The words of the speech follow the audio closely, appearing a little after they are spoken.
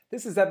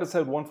This is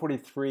episode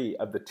 143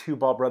 of the Two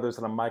Ball Brothers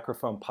and a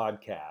Microphone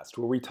podcast,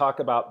 where we talk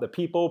about the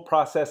people,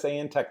 process,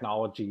 and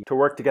technology to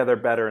work together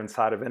better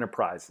inside of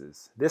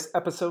enterprises. This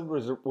episode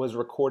was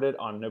recorded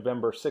on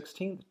November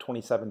 16th,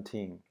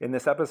 2017. In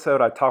this episode,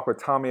 I talk with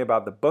Tommy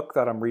about the book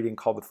that I'm reading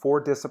called The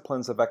Four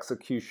Disciplines of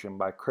Execution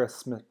by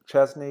Chris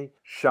McChesney,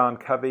 Sean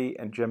Covey,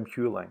 and Jim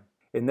Huling.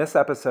 In this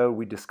episode,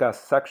 we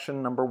discuss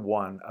section number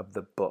 1 of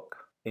the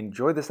book.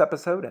 Enjoy this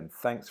episode, and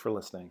thanks for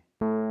listening.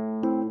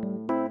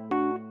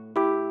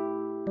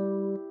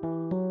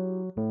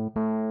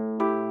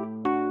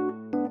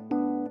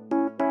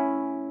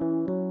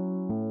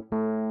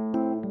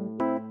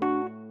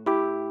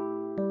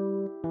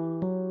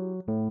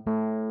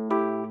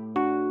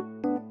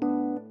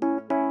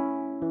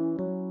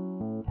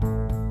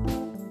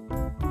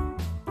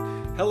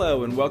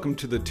 Hello and welcome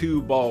to the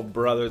Two Ball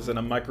Brothers and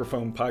a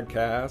Microphone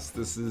podcast.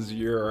 This is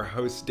your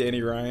host,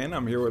 Danny Ryan.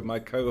 I'm here with my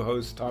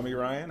co-host, Tommy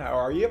Ryan. How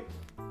are you?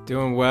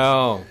 Doing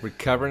well.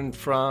 Recovering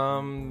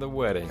from the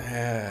wedding.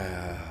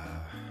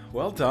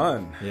 Well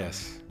done.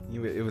 Yes.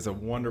 It was a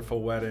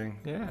wonderful wedding.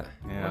 Yeah,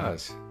 it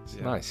was. It's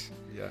nice.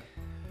 Yeah.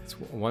 It's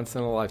a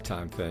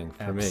once-in-a-lifetime thing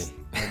for me.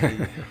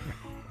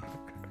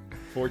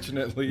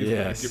 Fortunately,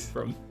 yes.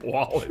 From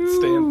wallet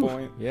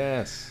standpoint.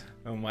 Yes.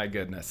 Oh my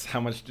goodness. How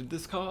much did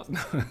this cost?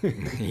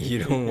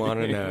 You don't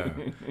want to know.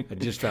 I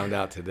just found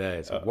out today.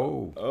 It's like,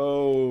 whoa.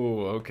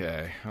 Oh,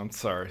 okay. I'm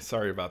sorry.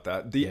 Sorry about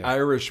that. The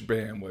Irish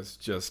band was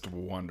just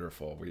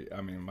wonderful.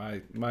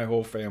 My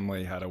whole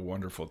family had a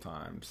wonderful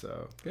time.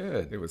 So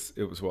good. It was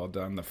well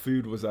done. The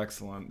food was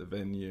excellent. The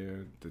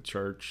venue, the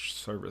church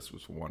service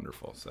was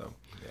wonderful. So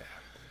yeah.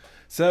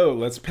 So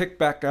let's pick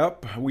back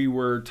up. We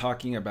were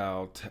talking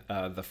about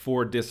the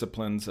Four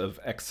Disciplines of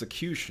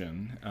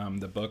Execution,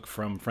 the book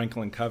from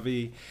Franklin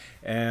Covey.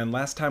 And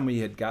last time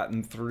we had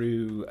gotten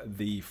through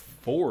the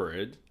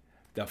forward.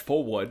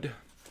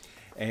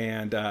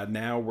 And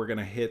now we're going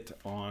to hit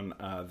on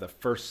the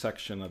first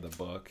section of the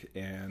book.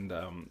 And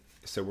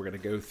so we're going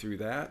to go through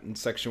that. And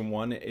section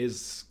 1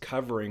 is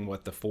covering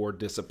what the Four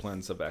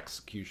Disciplines of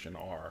Execution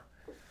are.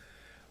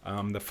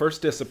 The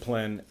first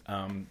discipline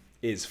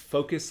is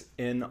focus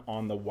in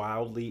on the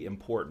wildly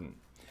important.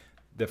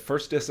 The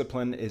first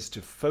discipline is to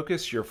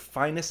focus your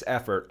finest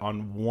effort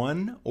on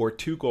one or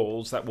two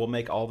goals that will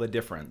make all the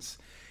difference,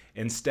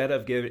 instead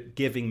of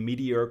giving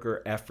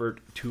mediocre effort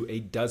to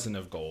a dozen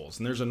of goals.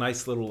 And there's a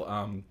nice little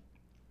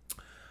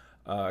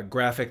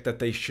graphic that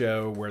they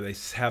show where they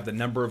have the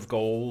number of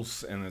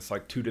goals, and it's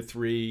like 2 to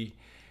 3,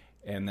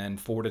 and then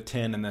 4 to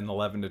 10, and then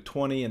 11 to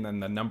 20, and then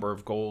the number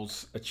of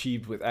goals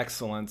achieved with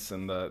excellence,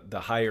 and the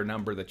higher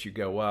number that you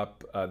go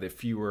up, the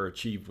fewer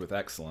achieved with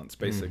excellence.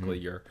 Basically,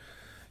 you're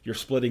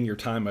splitting your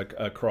time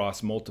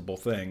across multiple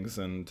things,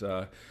 and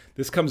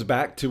this comes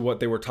back to what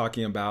they were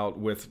talking about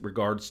with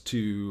regards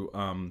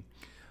to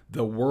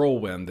the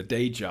whirlwind, the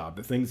day job,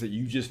 the things that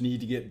you just need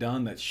to get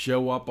done that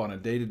show up on a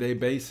day-to-day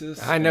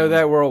basis. I know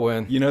that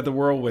whirlwind. You know the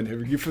whirlwind.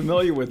 Are you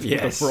familiar with the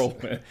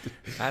whirlwind?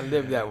 I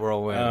live that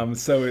whirlwind.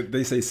 So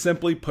they say,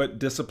 simply put,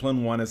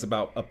 discipline 1 is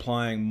about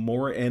applying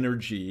more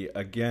energy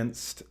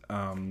against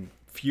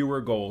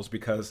fewer goals,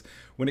 because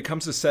when it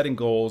comes to setting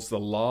goals, the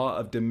law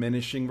of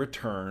diminishing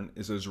return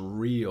is as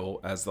real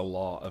as the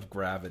law of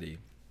gravity.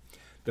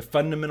 The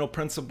fundamental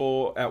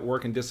principle at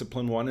work in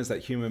Discipline 1 is that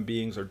human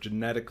beings are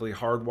genetically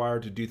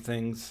hardwired to do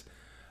things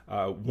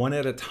one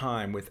at a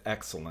time with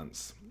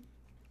excellence.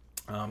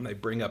 They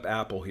bring up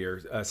Apple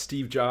here.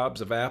 Steve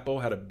Jobs of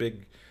Apple had a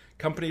big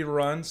company to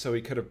run, so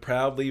he could have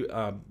proudly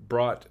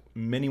brought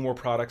many more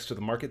products to the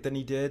market than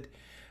he did,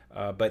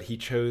 but he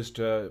chose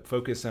to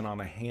focus in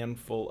on a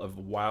handful of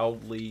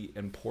wildly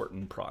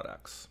important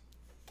products.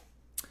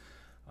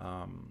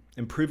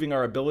 Improving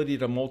our ability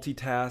to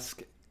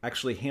multitask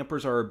actually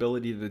hampers our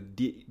ability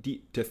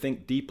to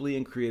think deeply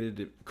and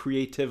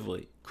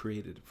creatively.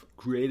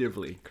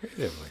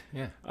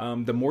 Yeah.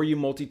 The more you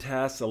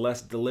multitask, the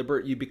less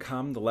deliberate you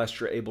become, the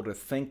less you're able to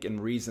think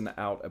and reason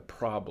out a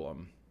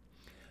problem.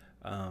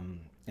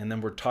 And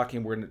then we're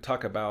going to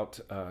talk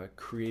about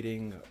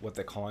creating what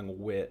they're calling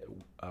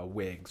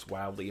WIGs,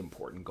 wildly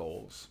important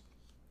goals.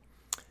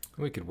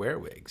 We could wear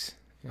wigs.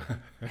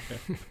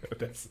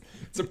 It's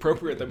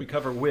appropriate that we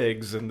cover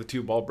wigs in the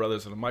Two Ball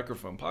Brothers and a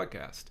Microphone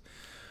podcast.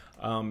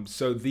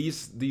 So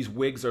these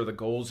WIGs are the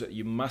goals that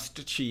you must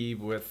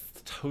achieve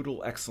with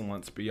total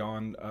excellence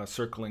beyond the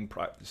circling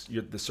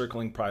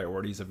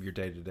priorities of your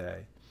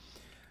day-to-day.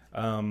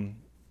 And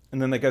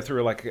then they go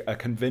through like a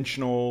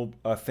conventional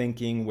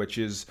thinking, which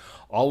is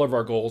all of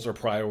our goals are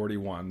priority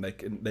 1.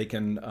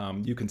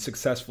 You can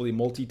successfully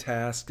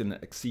multitask and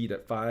exceed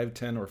at 5,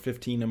 10, or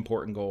 15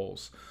 important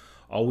goals.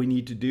 All we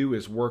need to do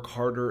is work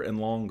harder and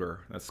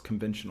longer. That's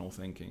conventional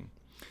thinking.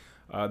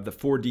 The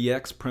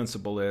 4DX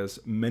principle is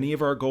many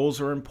of our goals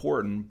are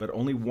important, but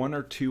only 1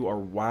 or 2 are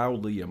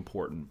wildly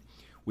important.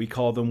 We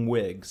call them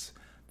WIGs.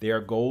 They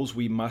are goals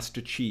we must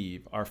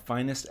achieve. Our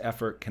finest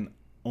effort can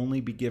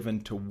only be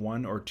given to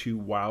 1 or 2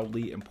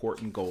 wildly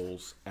important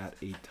goals at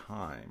a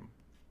time.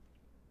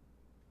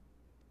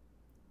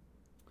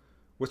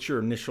 What's your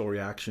initial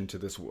reaction to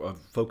this of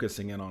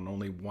focusing in on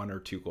only one or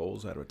two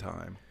goals at a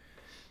time?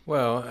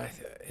 Well,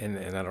 and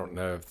I don't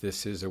know if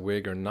this is a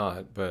wig or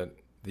not, but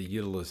the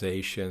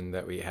utilization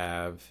that we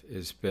have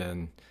has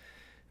been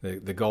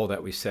the goal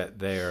that we set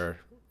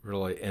there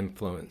really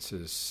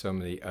influences some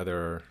of the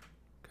other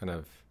kind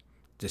of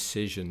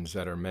decisions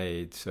that are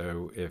made.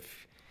 So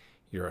if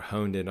you're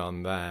honed in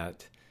on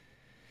that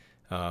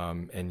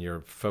and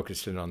you're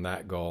focused in on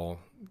that goal,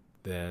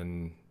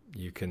 then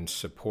you can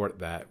support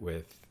that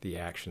with the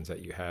actions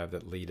that you have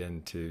that lead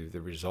into the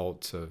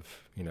results of,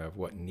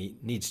 what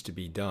needs to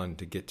be done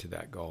to get to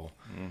that goal.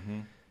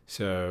 Mm-hmm.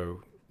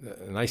 So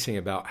the nice thing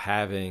about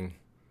having,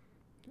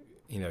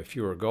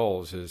 fewer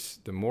goals is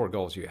the more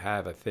goals you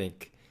have, I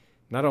think,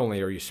 not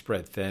only are you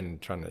spread thin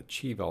trying to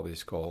achieve all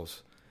these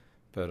goals,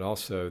 but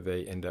also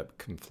they end up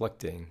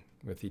conflicting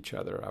with each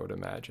other, I would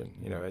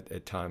imagine,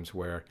 at times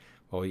where,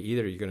 well,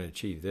 either you're going to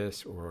achieve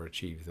this or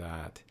achieve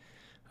that.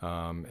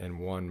 And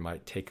one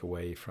might take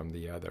away from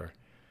the other.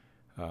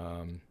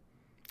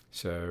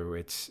 So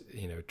it's,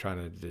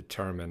 trying to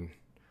determine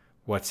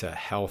what's a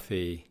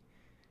healthy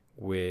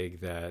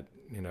wig that,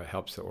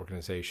 helps the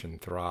organization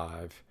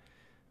thrive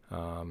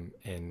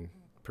and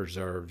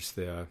preserves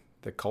the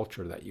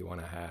culture that you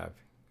want to have.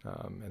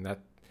 And that,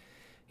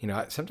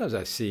 sometimes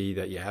I see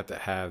that you have to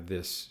have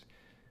this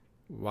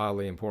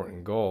wildly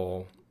important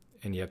goal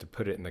and you have to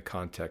put it in the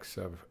context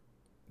of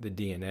the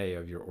DNA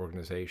of your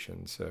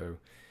organization. So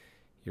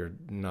you're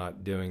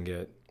not doing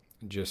it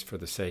just for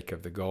the sake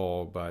of the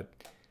goal, but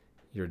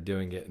you're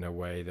doing it in a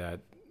way that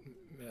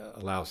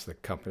allows the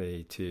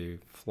company to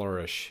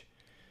flourish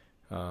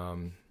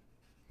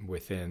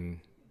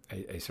within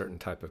a certain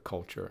type of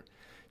culture.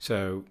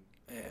 So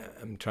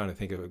I'm trying to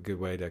think of a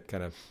good way to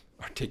kind of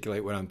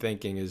articulate what I'm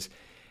thinking is,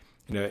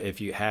 if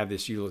you have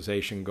this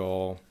utilization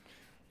goal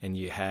and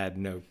you had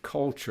no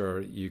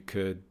culture, you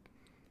could,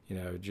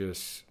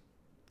 just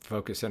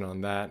focus in on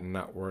that and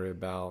not worry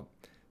about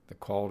the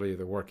quality of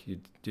the work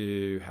you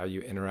do, how you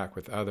interact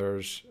with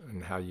others,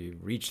 and how you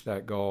reach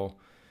that goal.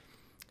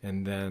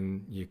 And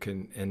then you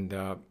can end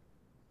up,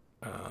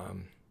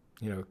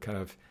 kind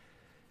of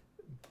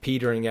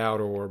petering out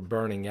or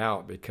burning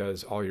out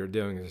because all you're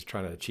doing is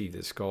trying to achieve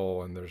this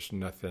goal, and there's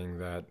nothing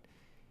that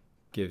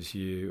gives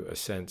you a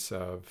sense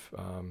of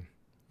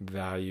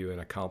value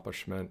and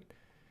accomplishment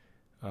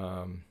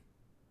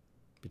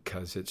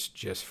because it's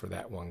just for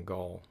that one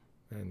goal.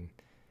 And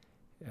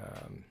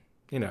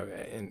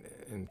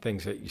and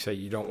things that you say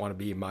you don't want to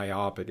be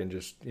myopic and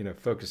just,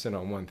 focus in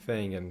on one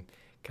thing and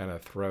kind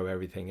of throw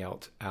everything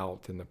else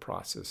out in the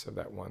process of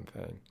that one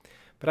thing.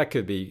 But I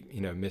could be,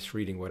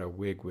 misreading what a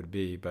wig would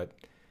be, but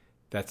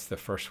that's the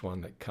first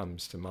one that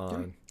comes to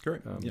mind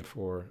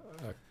for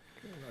a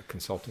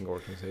consulting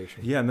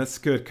organization. Yeah, and that's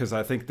good because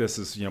I think this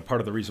is,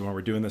 part of the reason why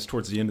we're doing this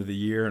towards the end of the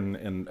year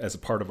and as a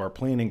part of our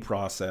planning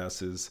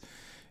process is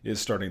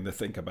starting to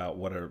think about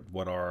what are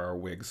our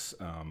wigs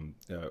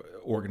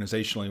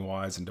organizationally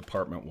wise and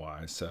department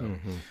wise. So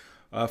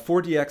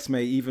 4DX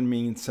may even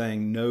mean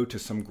saying no to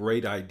some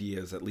great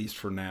ideas, at least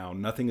for now.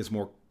 Nothing is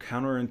more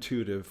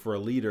counterintuitive for a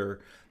leader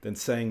than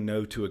saying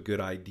no to a good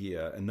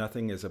idea, and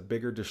nothing is a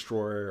bigger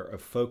destroyer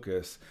of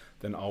focus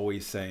than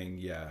always saying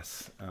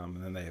yes.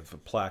 And then they have a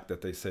plaque that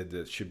they said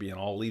that should be in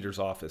all leaders'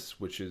 office,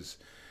 which is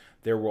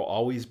there will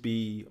always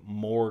be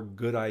more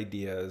good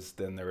ideas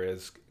than there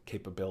is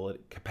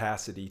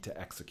capacity to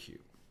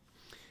execute.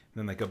 And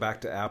then they go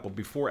back to Apple.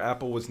 Before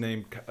Apple was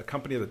named a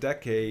company of the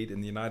decade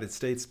in the United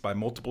States by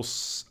multiple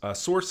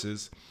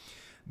sources,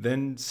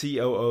 then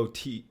COO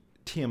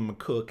Tim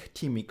Cook,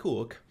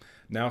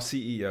 now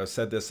CEO,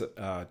 said this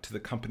to the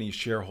company's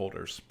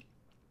shareholders.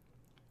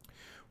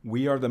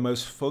 "We are the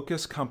most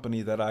focused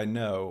company that I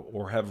know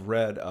or have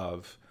read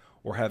of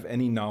or have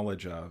any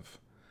knowledge of.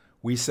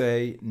 We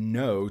say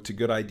no to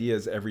good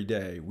ideas every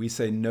day. We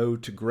say no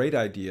to great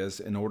ideas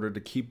in order to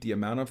keep the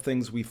amount of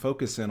things we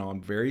focus in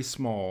on very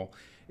small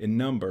in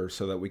number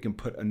so that we can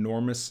put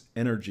enormous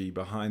energy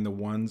behind the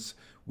ones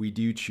we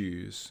do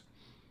choose.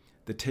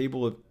 The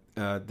table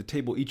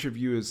each of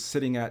you is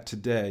sitting at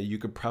today, you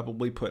could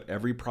probably put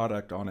every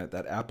product on it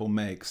that Apple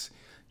makes,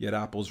 yet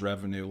Apple's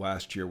revenue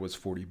last year was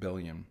 $40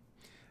 billion.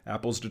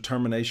 Apple's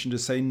determination to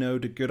say no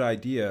to good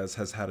ideas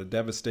has had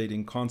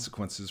devastating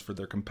consequences for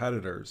their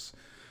competitors.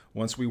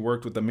 Once we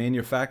worked with a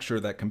manufacturer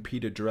that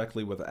competed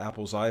directly with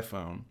Apple's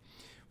iPhone.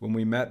 When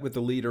we met with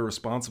the leader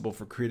responsible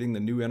for creating the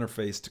new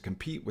interface to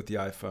compete with the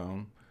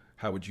iPhone,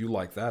 how would you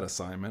like that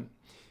assignment?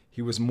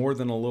 He was more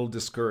than a little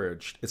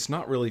discouraged. It's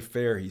not really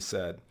fair, he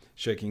said,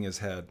 shaking his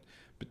head.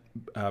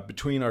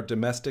 Between our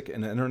domestic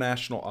and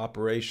international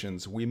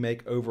operations, we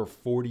make over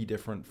 40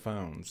 different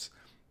phones.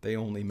 They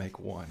only make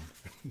one.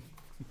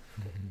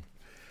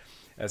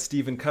 As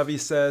Stephen Covey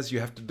says, you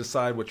have to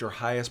decide what your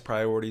highest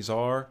priorities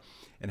are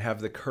and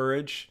have the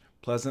courage,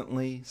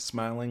 pleasantly,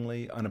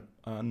 smilingly,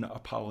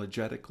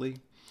 unapologetically,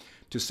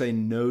 to say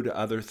no to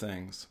other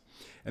things.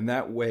 And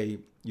that way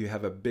you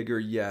have a bigger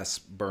yes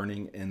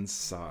burning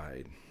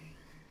inside.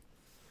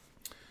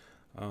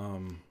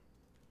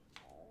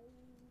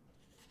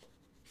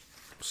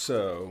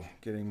 So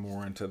getting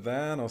more into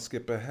that, I'll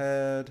skip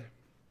ahead.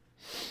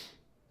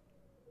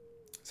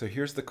 So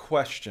here's the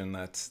question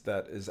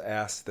that is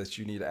asked that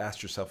you need to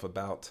ask yourself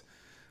about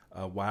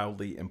a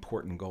wildly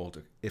important goal.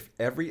 If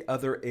every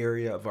other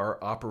area of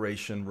our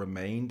operation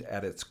remained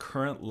at its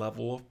current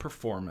level of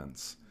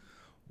performance,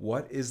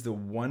 what is the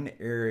one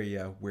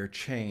area where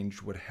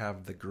change would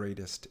have the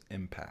greatest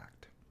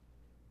impact?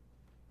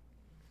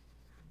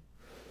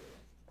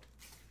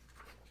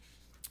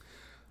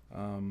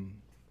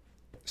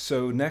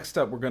 So next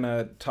up, we're going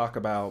to talk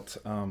about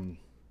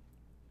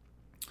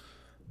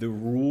the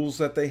rules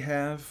that they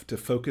have to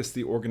focus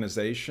the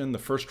organization. The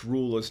first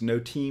rule is no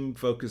team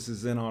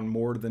focuses in on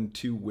more than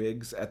 2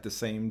 WIGs at the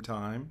same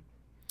time.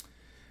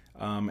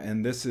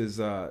 And this is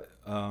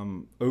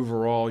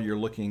overall, you're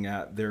looking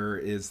at they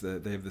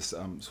have this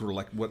sort of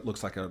like what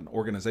looks like an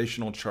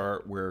organizational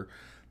chart where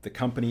the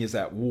company is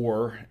at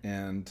war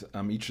and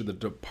each of the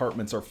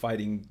departments are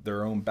fighting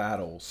their own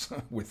battles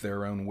with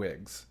their own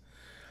WIGs.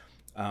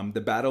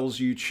 The battles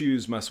you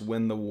choose must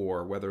win the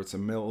war, whether it's a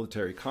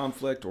military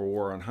conflict or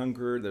war on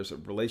hunger. There's a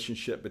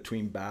relationship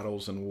between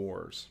battles and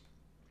wars.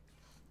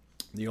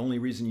 The only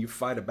reason you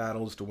fight a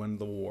battle is to win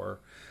the war.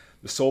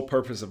 The sole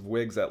purpose of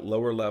WIGs at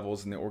lower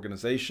levels in the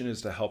organization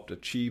is to help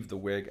achieve the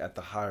WIG at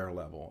the higher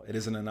level. It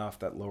isn't enough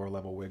that lower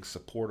level WIGs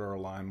support or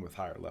align with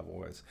higher level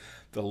WIGs.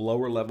 The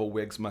lower level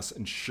WIGs must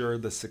ensure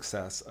the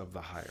success of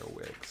the higher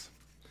WIGs.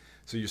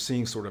 So you're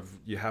seeing sort of,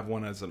 you have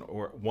one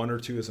or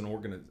two as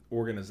an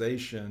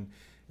organization,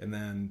 and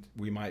then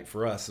we might,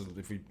 for us,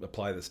 if we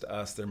apply this to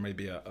us, there may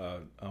be a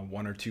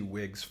 1 or 2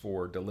 WIGs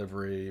for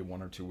delivery,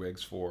 1 or 2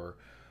 WIGs for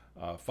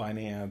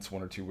finance,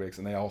 1 or 2 WIGs,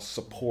 and they all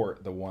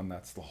support the one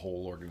that's the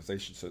whole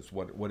organization. So it's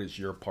what is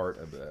your part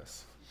of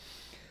this?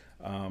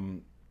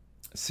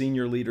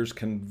 Senior leaders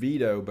can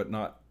veto but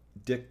not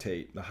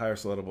dictate. The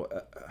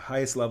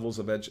highest levels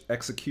of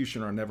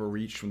execution are never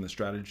reached when the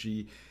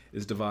strategy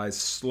is devised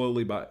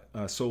solely by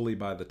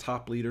the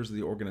top leaders of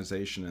the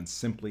organization and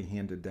simply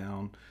handed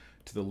down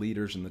to the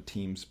leaders and the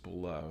teams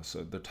below.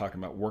 So they're talking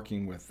about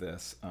working with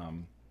this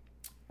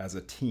as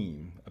a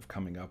team of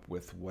coming up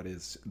with what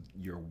is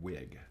your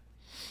WIG.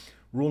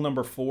 Rule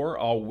number 4,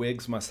 all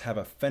WIGs must have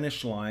a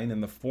finish line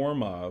in the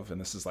form of, and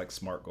this is like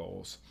SMART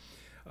goals,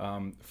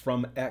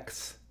 from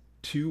X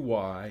to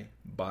Y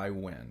by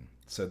when.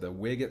 So the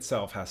WIG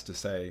itself has to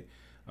say,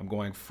 I'm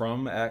going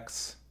from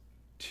X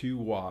to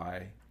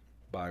Y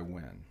by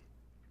when.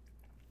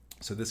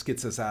 So this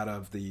gets us out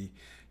of the,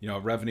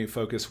 revenue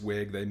focused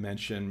WIG they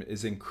mention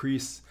is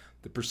increase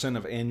the percent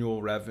of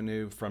annual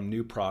revenue from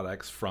new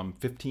products from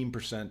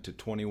 15% to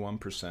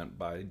 21%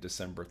 by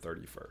December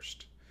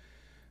 31st.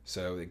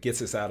 So it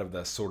gets us out of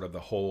the sort of the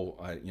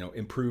whole,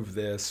 improve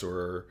this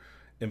or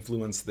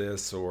influence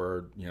this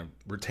or,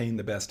 retain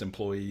the best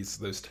employees,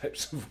 those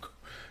types of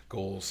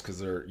goals,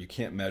 because you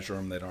can't measure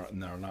them.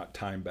 They're not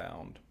time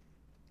bound.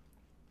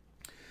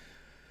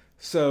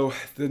 So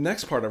the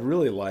next part I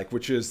really like,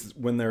 which is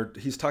when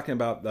he's talking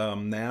about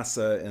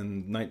NASA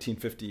in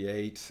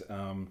 1958,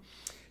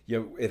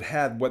 it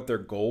had what their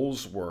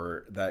goals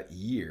were that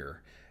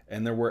year.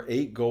 And there were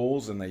 8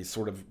 goals, and they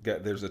sort of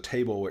there's a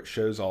table which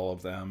shows all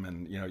of them.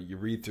 And, you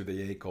read through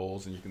the 8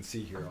 goals, and you can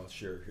see here, I'll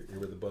share here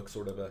with the book,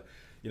 sort of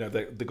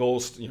the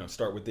goals,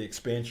 start with the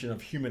expansion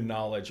of human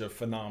knowledge of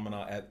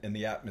phenomena in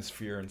the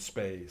atmosphere and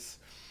space,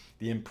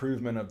 the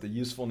improvement of the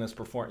usefulness,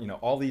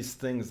 all these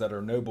things that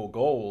are noble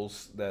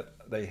goals that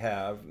they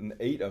have, and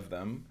 8 of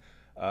them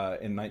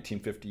in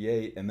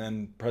 1958. And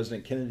then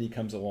President Kennedy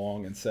comes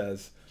along and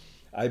says,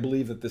 I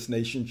believe that this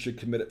nation should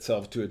commit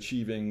itself to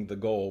achieving the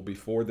goal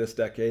before this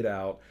decade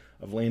out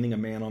of landing a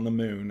man on the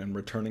moon and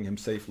returning him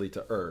safely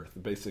to Earth.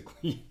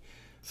 Basically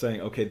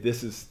saying, okay,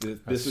 this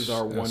is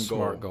our one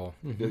smart goal.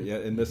 Mm-hmm. Yeah,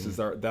 and this is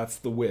that's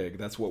the WIG.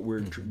 That's what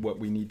what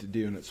we need to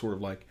do. And it's sort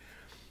of like,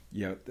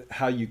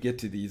 how you get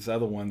to these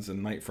other ones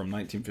from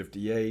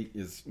 1958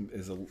 is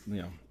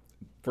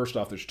first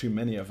off, there's too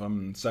many of them,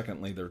 and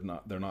secondly,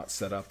 they're not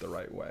set up the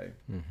right way.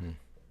 Mm-hmm.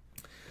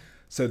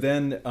 So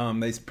then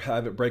they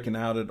have it breaking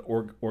out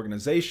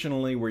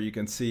organizationally, where you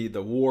can see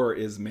the war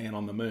is man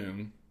on the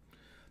moon.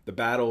 The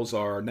battles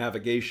are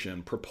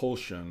navigation,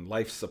 propulsion,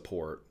 life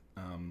support.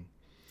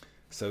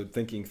 So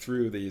thinking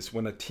through these,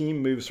 when a team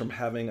moves from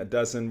having a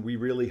dozen we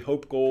really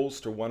hope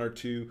goals to 1 or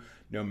 2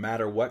 no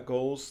matter what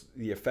goals,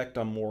 the effect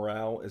on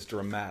morale is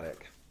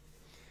dramatic.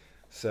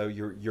 So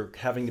you're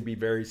having to be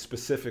very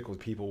specific with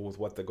people with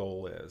what the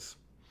goal is.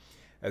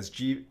 As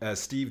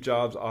Steve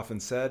Jobs often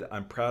said,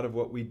 I'm proud of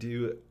what we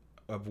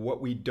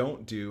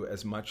don't do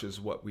as much as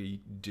what we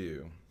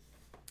do.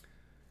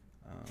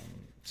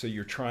 So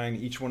you're trying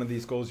each one of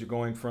these goals, you're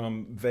going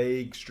from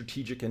vague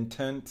strategic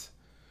intent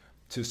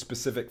to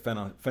specific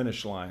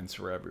finish lines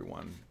for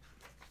everyone.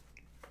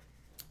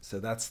 So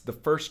that's the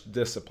first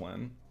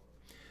discipline.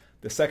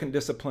 The second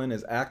discipline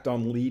is act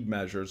on lead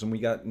measures. And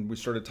we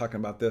started talking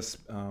about this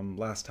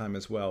last time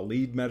as well.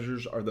 Lead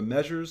measures are the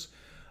measures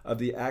of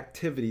the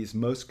activities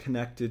most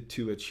connected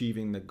to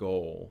achieving the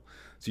goal.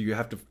 So you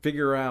have to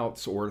figure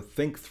out or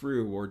think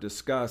through or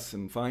discuss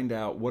and find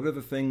out what are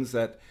the things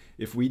that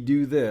if we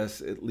do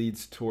this, it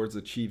leads towards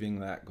achieving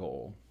that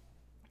goal.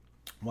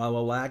 While a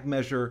lag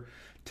measure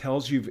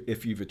tells you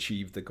if you've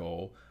achieved the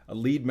goal, a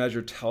lead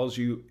measure tells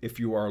you if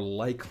you are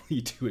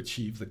likely to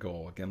achieve the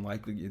goal. Again,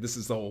 likely, this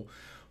is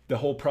the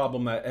whole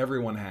problem that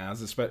everyone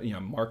has, especially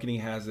marketing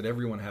has it,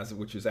 everyone has it,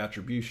 which is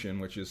attribution,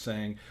 which is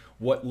saying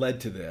what led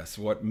to this,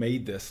 what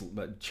made this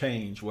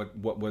change,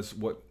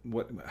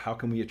 how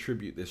can we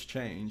attribute this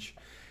change,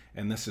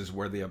 and this is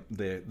where the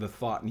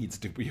thought needs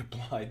to be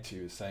applied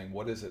to, is saying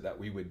what is it that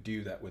we would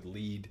do that would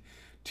lead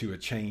to a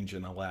change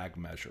in a lag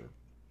measure.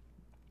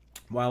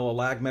 While a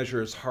lag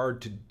measure is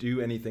hard to do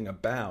anything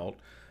about,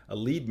 a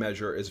lead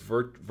measure is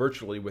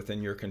virtually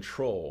within your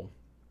control.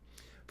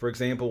 For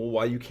example,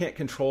 while you can't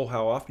control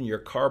how often your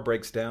car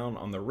breaks down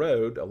on the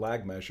road, a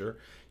lag measure,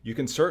 you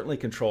can certainly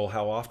control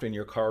how often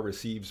your car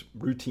receives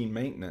routine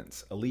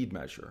maintenance, a lead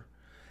measure.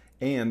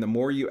 And the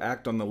more you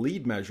act on the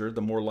lead measure,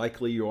 the more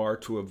likely you are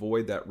to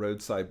avoid that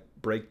roadside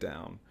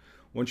breakdown.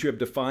 Once you have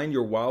defined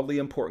your wildly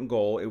important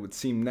goal, it would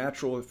seem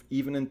natural, if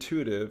even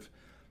intuitive,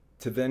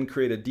 to then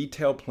create a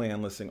detailed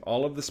plan listing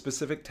all of the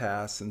specific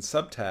tasks and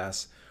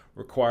subtasks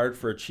required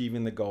for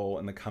achieving the goal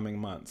in the coming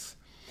months.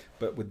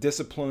 But with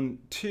discipline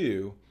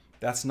 2,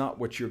 that's not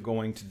what you're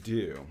going to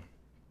do.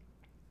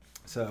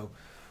 So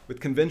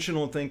with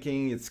conventional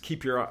thinking, it's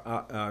keep your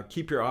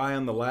eye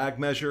on the lag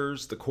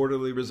measures, the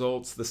quarterly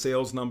results, the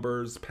sales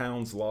numbers,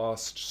 pounds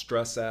lost,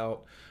 stress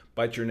out,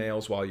 bite your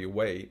nails while you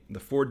wait. The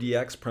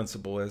 4DX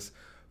principle is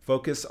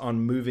focus on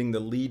moving the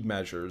lead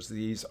measures.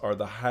 These are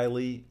the high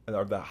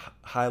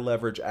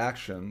leverage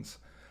actions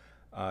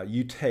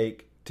you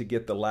take to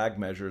get the lag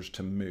measures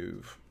to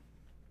move.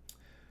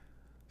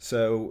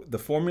 So the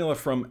formula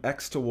from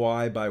X to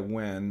Y by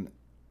when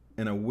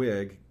in a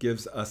WIG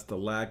gives us the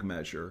lag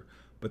measure,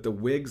 but the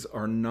WIGs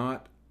are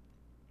not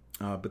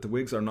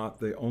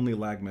the only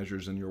lag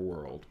measures in your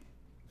world.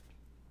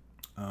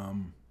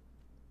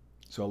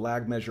 So a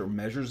lag measure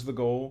measures the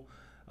goal.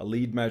 A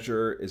lead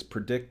measure is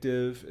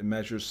predictive. It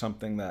measures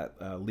something that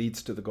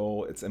leads to the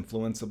goal. It's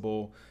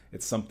influenceable.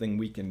 It's something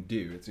we can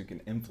do. You can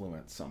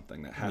influence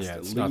something that has to.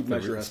 It's not the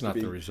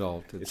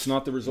result. It's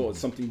not the result. It's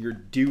something you're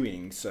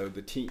doing. So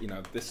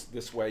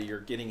this way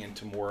you're getting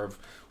into more of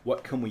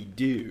what can we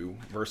do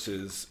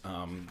versus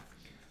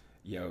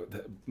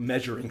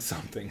measuring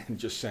something and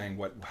just saying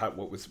what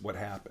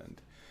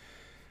happened.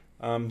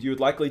 You would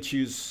likely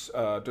choose,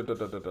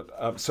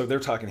 so they're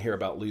talking here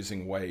about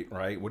losing weight,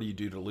 right? What do you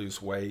do to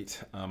lose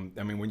weight?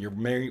 When you're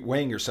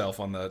weighing yourself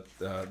on the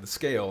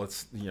scale,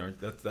 it's,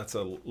 that's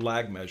a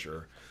lag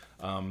measure.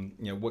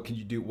 What can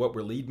you do? What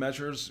were lead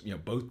measures?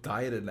 Both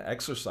diet and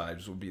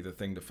exercise would be the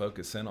thing to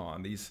focus in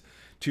on. These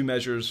two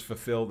measures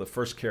fulfill the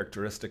first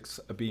characteristics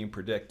of being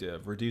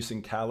predictive.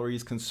 Reducing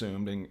calories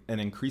consumed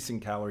and increasing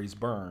calories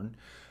burned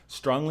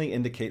strongly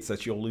indicates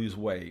that you'll lose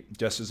weight.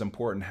 Just as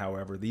important,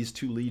 however, these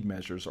two lead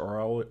measures are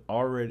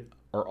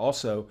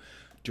also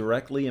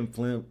directly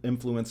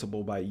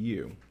influenceable by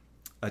you.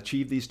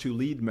 Achieve these two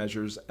lead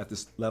measures at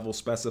the level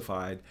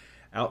specified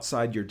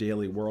outside your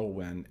daily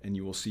whirlwind, and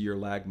you will see your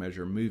lag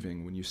measure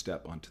moving when you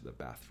step onto the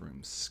bathroom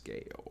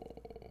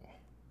scale.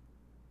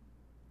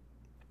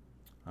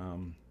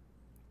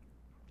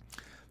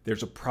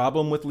 There's a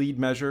problem with lead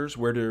measures.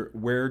 Where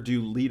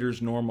do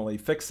leaders normally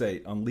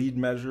fixate, on lead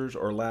measures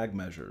or lag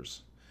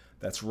measures?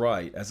 That's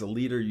right. As a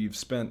leader, you've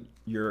spent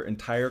your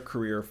entire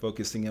career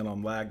focusing in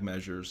on lag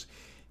measures,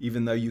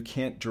 even though you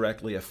can't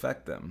directly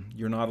affect them.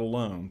 You're not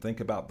alone. Think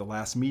about the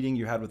last meeting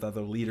you had with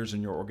other leaders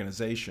in your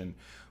organization.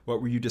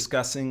 What were you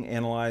discussing,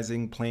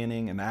 analyzing,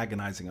 planning, and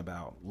agonizing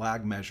about?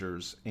 Lag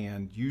measures,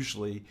 and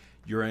usually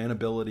your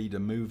inability to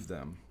move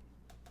them.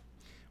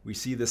 We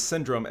see this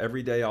syndrome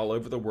every day all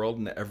over the world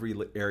in every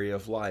area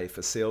of life.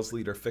 A sales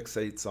leader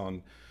fixates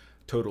on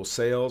total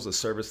sales. A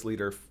service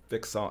leader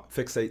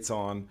fixates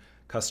on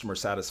customer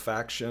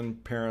satisfaction.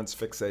 Parents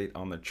fixate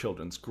on their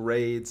children's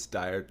grades.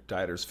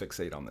 Dieters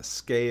fixate on the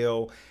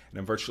scale. And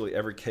in virtually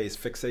every case,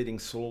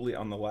 fixating solely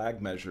on the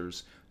lag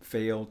measures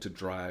fail to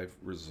drive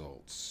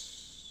results.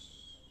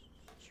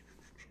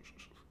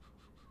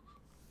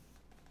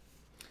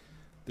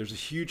 There's a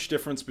huge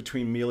difference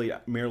between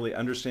merely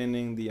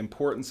understanding the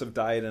importance of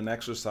diet and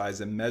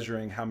exercise and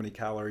measuring how many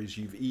calories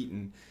you've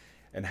eaten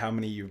and how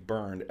many you've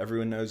burned.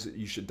 Everyone knows that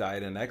you should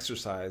diet and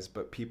exercise,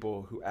 but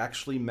people who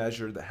actually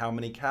measure how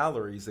many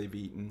calories they've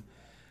eaten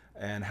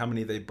and how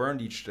many they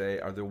burned each day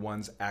are the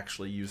ones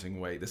actually using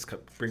weight. This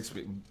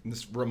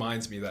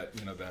reminds me that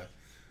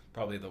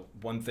probably the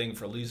one thing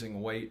for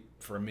losing weight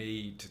for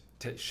me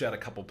to shed a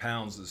couple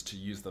pounds is to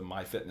use the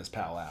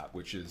MyFitnessPal app,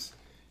 which is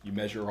you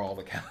measure all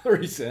the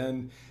calories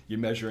in, you're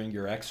measuring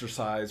your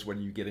exercise, what are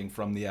you getting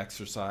from the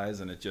exercise,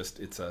 and it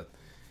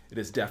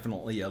is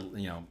definitely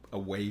a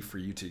way for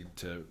you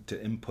to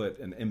input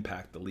and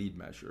impact the lead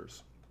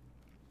measures.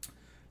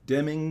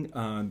 Deming,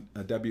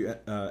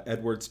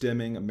 Edwards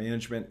Deming, a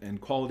management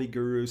and quality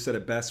guru, said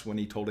it best when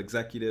he told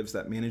executives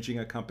that managing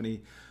a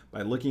company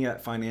by looking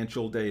at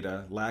financial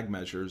data, lag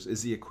measures,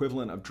 is the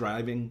equivalent of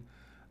driving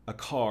a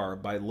car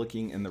by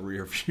looking in the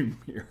rearview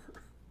mirror.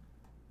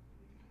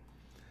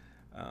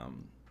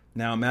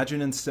 Now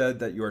imagine instead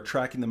that you are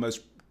tracking the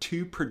most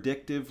two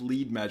predictive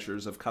lead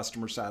measures of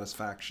customer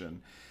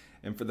satisfaction.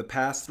 And for the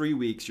past 3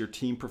 weeks, your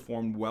team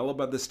performed well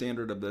above the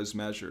standard of those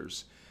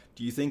measures.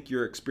 Do you think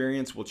your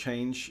experience will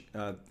change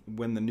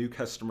when the new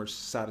customer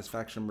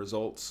satisfaction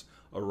results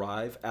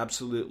arrive?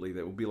 Absolutely.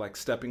 That will be like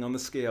stepping on the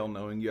scale,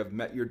 knowing you have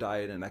met your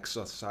diet and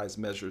exercise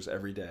measures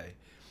every day.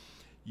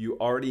 You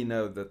already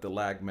know that the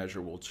lag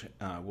measure will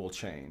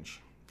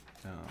change.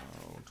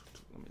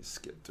 Let me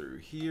skip through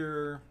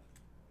here.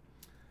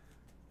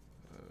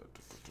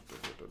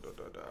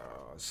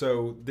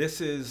 So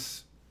this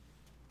is,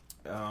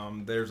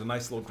 there's a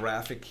nice little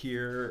graphic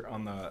here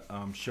on the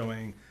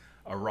showing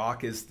a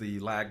rock is the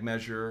lag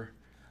measure.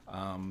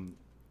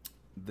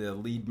 The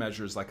lead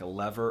measure is like a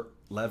lever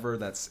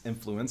that's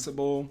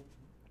influenceable.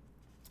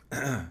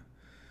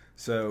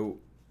 So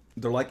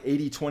they're like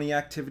 80-20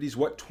 activities.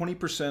 What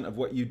 20% of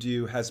what you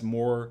do has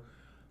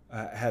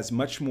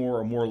much more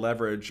or more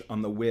leverage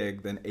on the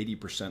WIG than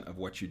 80% of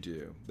what you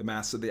do. The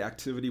mass of the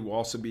activity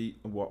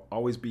will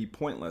always be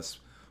pointless,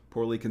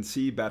 poorly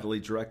conceived, badly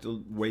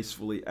directed,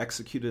 wastefully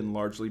executed, and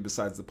largely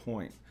besides the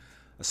point.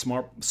 A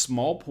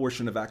small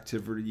portion of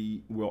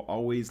activity will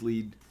always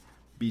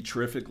be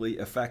terrifically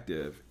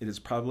effective. It is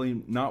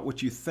probably not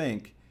what you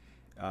think.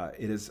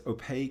 It is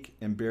opaque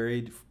and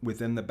buried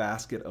within the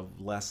basket of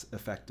less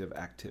effective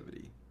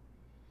activity.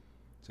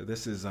 So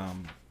this is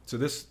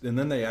and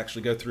then they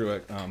actually go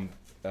through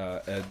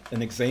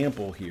an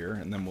example here,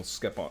 and then we'll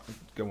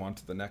go on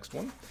to the next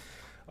one.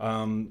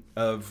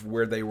 Of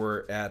where they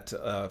were at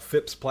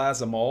Phipps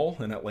Plaza Mall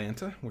in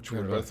Atlanta, which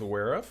we're both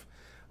aware of.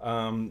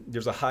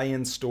 There's a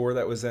high-end store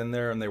that was in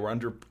there, and they were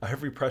under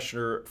heavy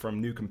pressure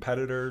from new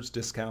competitors,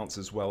 discounts,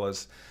 as well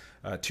as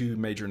 2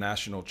 major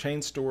national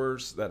chain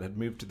stores that had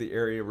moved to the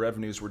area.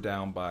 Revenues were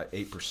down by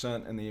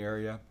 8% in the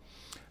area.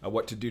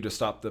 What to do to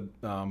stop the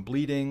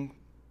bleeding?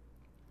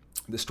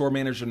 The store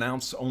manager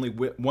announced only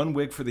one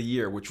WIG for the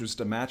year, which was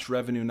to match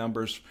revenue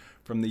numbers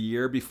from the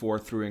year before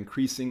through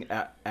increasing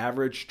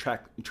average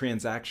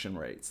transaction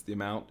rates, the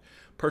amount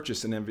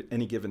purchased in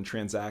any given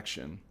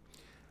transaction.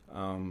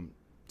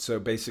 So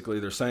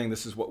basically they're saying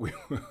this is what we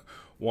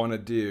want to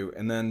do.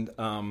 And then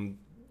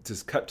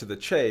to cut to the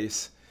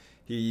chase,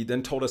 he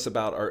then told us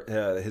about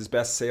his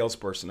best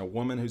salesperson, a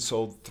woman who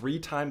sold 3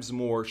 times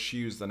more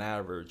shoes than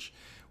average.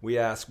 We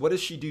asked, what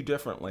does she do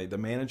differently? The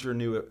manager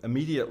knew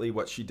immediately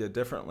what she did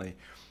differently.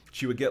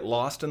 She would get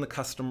lost in the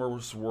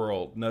customer's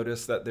world,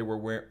 notice that they were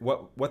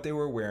what they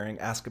were wearing,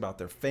 ask about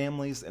their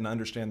families, and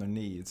understand their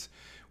needs.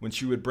 When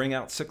she would bring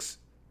out 6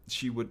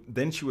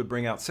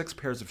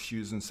 pairs of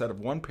shoes instead of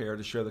 1 pair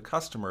to show the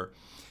customer.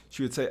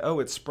 She would say,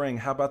 "Oh, it's spring.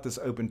 How about this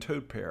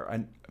open-toed pair?"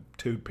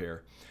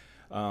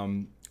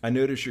 I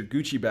noticed your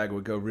Gucci bag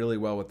would go really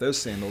well with those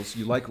sandals.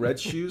 You like red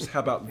shoes?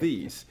 How about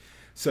these?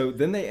 So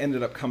then they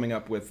ended up coming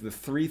up with the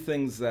 3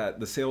 things that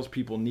the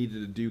salespeople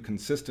needed to do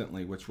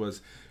consistently, which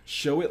was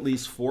show at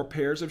least 4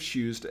 pairs of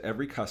shoes to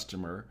every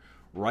customer,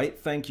 write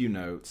thank you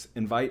notes,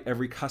 invite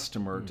every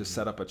customer to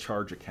set up a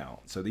charge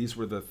account. So these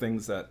were the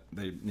things that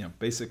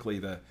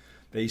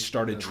they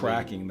started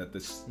tracking, that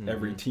this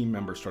every team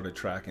member started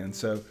tracking. And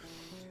so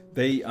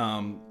they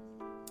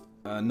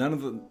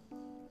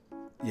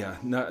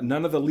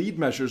none of the lead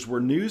measures were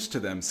news to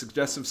them.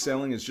 Suggestive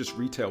selling is just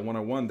retail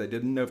 101. They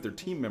didn't know if their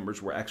team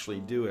members were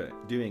actually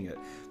doing it.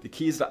 The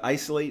key is to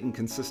isolate and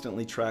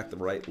consistently track the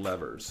right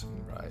levers.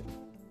 Right.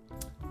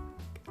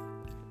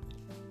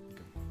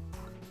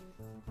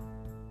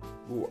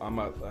 Ooh,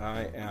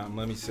 I am.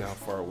 Let me see how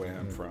far away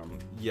I'm from.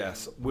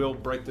 Yes, we'll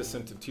break this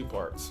into 2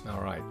 parts.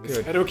 All right. Is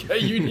Good. that okay?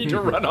 You need to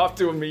run off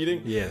to a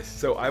meeting? Yes.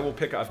 So I will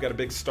pick. I've got a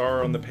big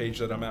star on the page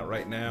that I'm at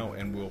right now,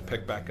 and we'll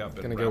pick back up.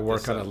 Going to go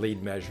work on a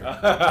lead measure.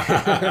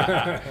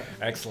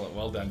 Excellent.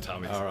 Well done,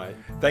 Tommy. All right.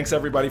 Thanks,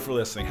 everybody, for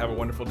listening. Have a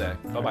wonderful day.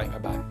 Bye-bye.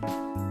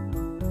 Bye-bye.